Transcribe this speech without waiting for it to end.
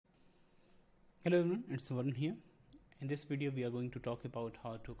Hello everyone, it's Varun here. In this video we are going to talk about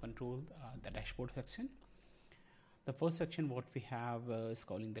how to control the dashboard section. The first section what we have is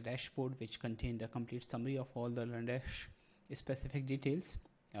calling the dashboard, which contain the complete summary of all the LearnDash specific details,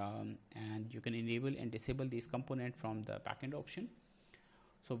 and you can enable and disable these components from the backend option.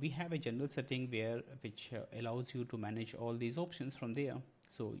 So we have a general setting which allows you to manage all these options from there.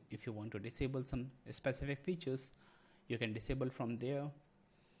 So if you want to disable some specific features, you can disable from there.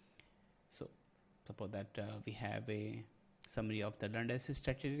 So suppose that we have a summary of the Landis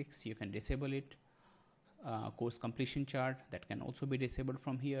statistics, you can disable it. Course completion chart, that can also be disabled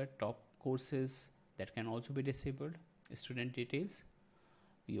from here. Top courses, that can also be disabled. Student details,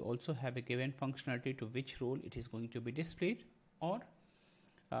 you also have a given functionality to which role it is going to be displayed, or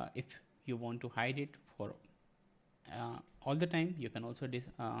if you want to hide it for all the time, you can also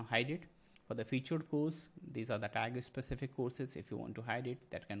hide it. For the featured course, these are the tag specific courses. If you want to hide it,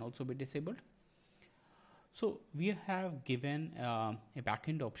 that can also be disabled. So we have given a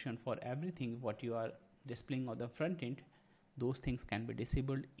backend option for everything what you are displaying on the front end. Those things can be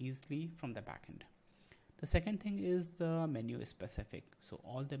disabled easily from the backend. The second thing is the menu specific. So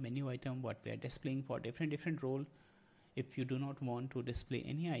all the menu item what we are displaying for different role, if you do not want to display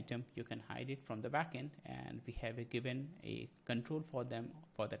any item, you can hide it from the backend, and we have given a control for them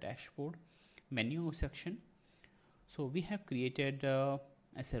for the dashboard menu section. So we have created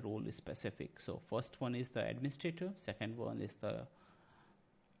as a role specific. So first one is the administrator, second one is the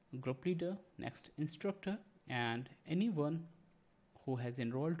group leader, next instructor, and anyone who has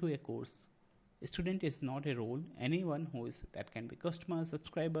enrolled to a course. Student is not a role. Anyone who is, that can be customer,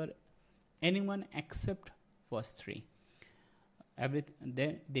 subscriber, anyone except first three.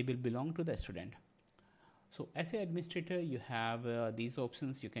 They will belong to the student. So as an administrator, you have these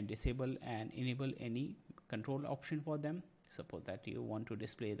options. You can disable and enable any control option for them. Suppose that you want to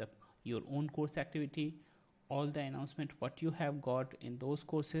display your own course activity, all the announcement what you have got in those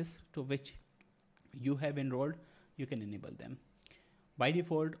courses to which you have enrolled, you can enable them. By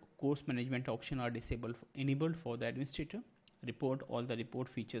default, course management option are enabled for the administrator. All the report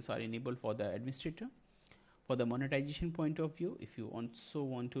features are enabled for the administrator. For the monetization point of view, if you also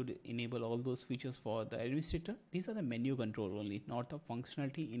want to enable all those features for the administrator, these are the menu control only, not the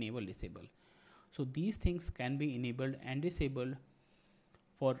functionality enable disable. So these things can be enabled and disabled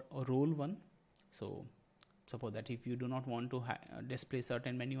for role 1. So suppose that if you do not want to display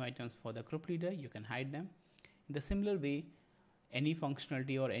certain menu items for the group leader, you can hide them. In the similar way, any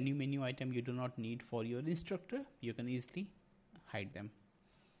functionality or any menu item you do not need for your instructor, you can easily hide them.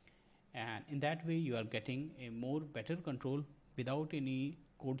 And in that way, you are getting a better control without any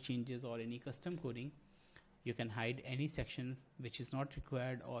code changes or any custom coding. You can hide any section which is not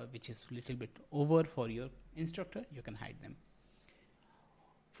required or which is a little bit over for your instructor, you can hide them.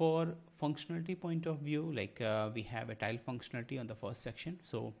 For functionality point of view, like we have a tile functionality on the first section.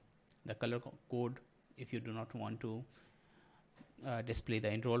 So the color code, if you do not want to display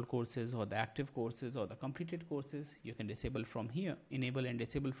the enrolled courses or the active courses or the completed courses, you can disable from here, enable and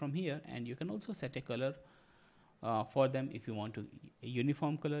disable from here, and you can also set a color for them. If you want a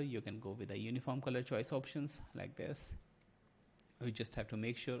uniform color, you can go with the uniform color choice options like this. You just have to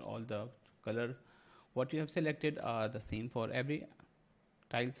make sure all the color what you have selected are the same for every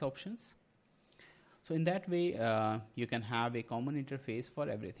tiles options. So in that way, you can have a common interface for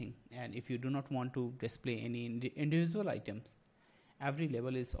everything. And if you do not want to display any individual items, every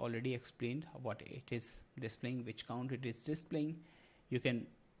level is already explained what it is displaying, which count it is displaying. You can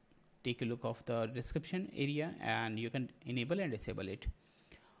take a look of the description area and you can enable and disable it.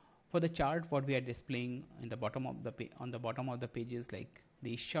 For the chart, what we are displaying in the bottom of on the bottom of the pages, like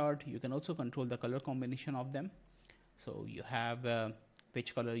the chart, you can also control the color combination of them. So you have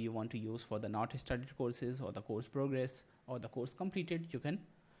which color you want to use for the not started courses or the course progress or the course completed. You can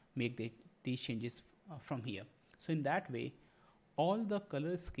make these changes from here. So in that way, all the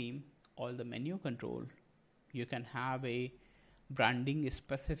color scheme, all the menu control, you can have a branding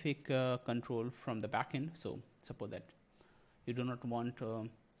specific control from the backend. So suppose that you do not want to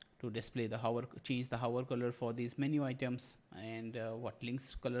display change the hover color for these menu items, and what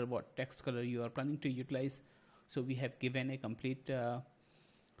links color, what text color you are planning to utilize. So we have given a complete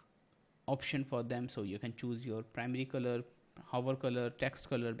option for them. So you can choose your primary color, hover color, text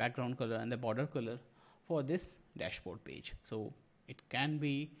color, background color, and the border color for this dashboard page. So it can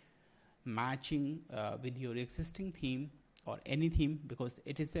be matching with your existing theme or any theme, because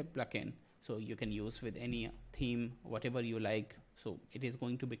it is a plugin. So you can use with any theme, whatever you like. So it is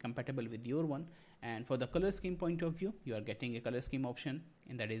going to be compatible with your one. And for the color scheme point of view, you are getting a color scheme option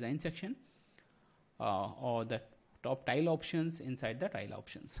in the design section, or the top tile options inside the tile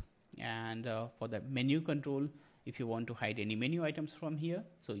options. And for the menu control, if you want to hide any menu items from here,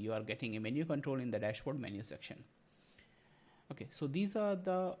 so you are getting a menu control in the dashboard menu section. Okay, so these are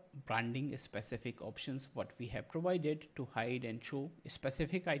the branding specific options what we have provided to hide and show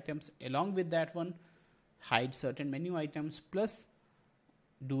specific items. Along with that one, hide certain menu items plus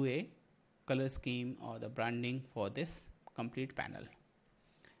do a color scheme or the branding for this complete panel.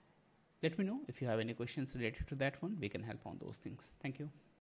 Let me know if you have any questions related to that one. We can help on those things. Thank you.